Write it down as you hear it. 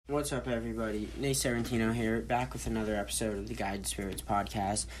What's up, everybody? Nate Serentino here, back with another episode of the Guided Spirits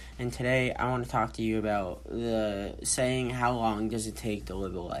podcast. And today I want to talk to you about the saying, how long does it take to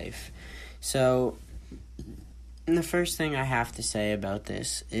live a life? So, the first thing I have to say about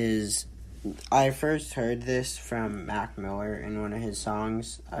this is I first heard this from Mac Miller in one of his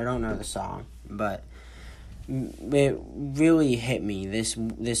songs. I don't know the song, but it really hit me,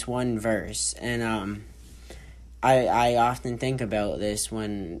 this one verse. And I often think about this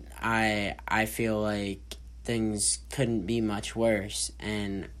when I feel like things couldn't be much worse,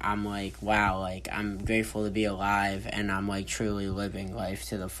 and I'm like, wow, like, I'm grateful to be alive, and I'm, like, truly living life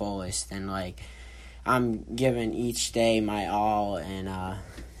to the fullest, and, like, I'm giving each day my all, and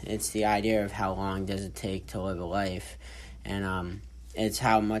it's the idea of how long does it take to live a life, and it's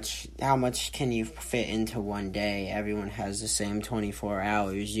how much can you fit into one day. Everyone has the same 24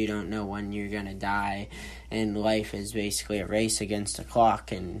 hours. You don't know when you're going to die. And life is basically a race against the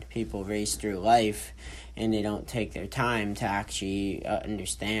clock. And people race through life and they don't take their time to actually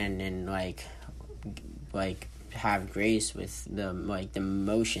understand and like have grace with the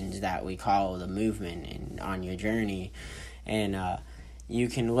motions that we call the movement and on your journey. And you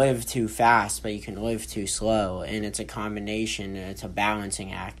can live too fast, but you can live too slow, and it's a combination, and it's a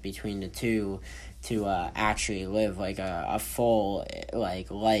balancing act between the two to actually live like a full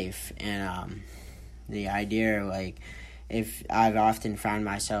life. And the idea, if I've often found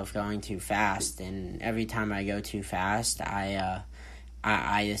myself going too fast, and every time I go too fast, I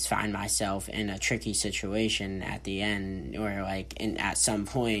just find myself in a tricky situation at the end, or at some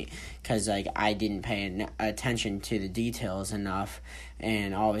point, because I didn't pay attention to the details enough,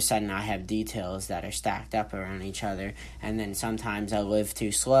 and all of a sudden I have details that are stacked up around each other. And then sometimes I live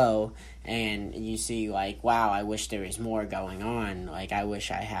too slow, and you see wow, I wish there was more going on. I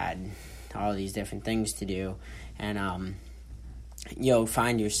wish I had all these different things to do. And you'll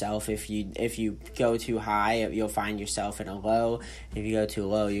find yourself, if you go too high, you'll find yourself in a low. If you go too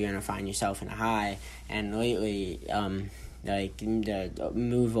low, you're going to find yourself in a high. And lately, the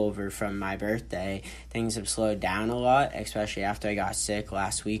move over from my birthday, things have slowed down a lot, especially after I got sick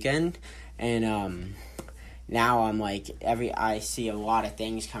last weekend. And now I'm I see a lot of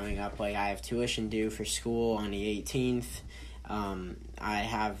things coming up. I have tuition due for school on the 18th. I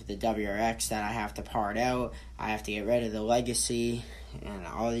have the WRX that I have to part out. I have to get rid of the Legacy and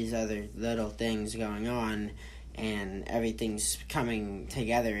all these other little things going on, and everything's coming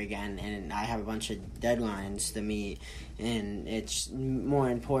together again, and I have a bunch of deadlines to meet, and it's more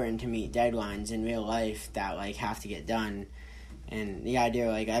important to meet deadlines in real life that have to get done. And the idea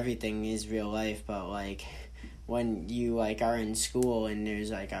everything is real life, but when you are in school and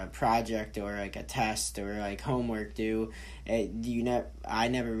there's a project or a test or homework due, I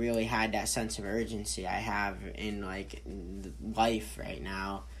never really had that sense of urgency I have in life right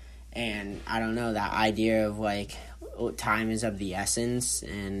now. And I don't know, that idea of time is of the essence,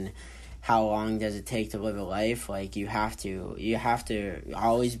 and how long does it take to live a life? You have to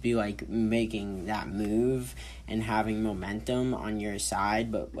always be making that move and having momentum on your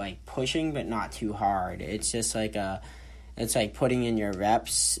side, but pushing, but not too hard. It's just it's putting in your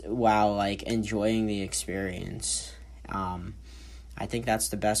reps while enjoying the experience. I think that's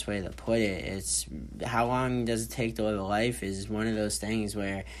the best way to put it. It's how long does it take to live a life is one of those things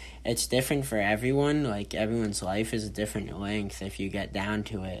where it's different for everyone. Everyone's life is a different length if you get down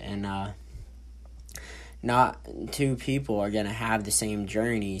to it. And not two people are going to have the same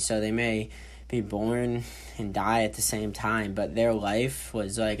journey. So they may be born and die at the same time, but their life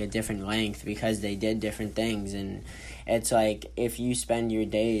was a different length because they did different things. And it's if you spend your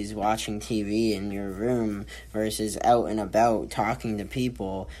days watching TV in your room versus out and about talking to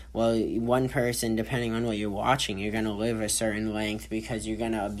people, well, one person, depending on what you're watching, you're going to live a certain length because you're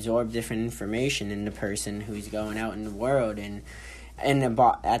going to absorb different information in the person who's going out in the world. And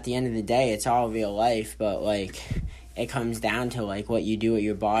at the end of the day, it's all real life, but it comes down to what you do with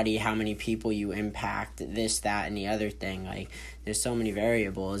your body, how many people you impact, this, that, and the other thing. There's so many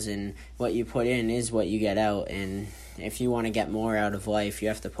variables, and what you put in is what you get out. And if you want to get more out of life, you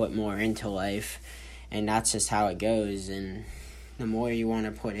have to put more into life, and that's just how it goes. And the more you want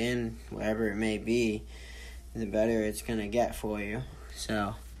to put in, whatever it may be, the better it's going to get for you.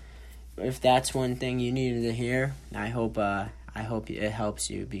 So if that's one thing you needed to hear, I hope it helps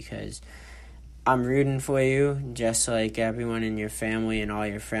you, because I'm rooting for you, just like everyone in your family and all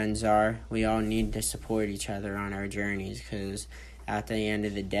your friends are. We all need to support each other on our journeys, because at the end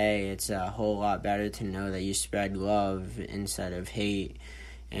of the day, it's a whole lot better to know that you spread love instead of hate,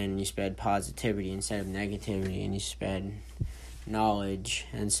 and you spread positivity instead of negativity, and you spread knowledge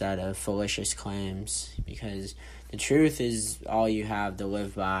instead of fallacious claims, because the truth is all you have to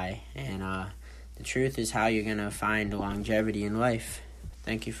live by, and the truth is how you're going to find longevity in life.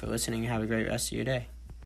 Thank you for listening. Have a great rest of your day.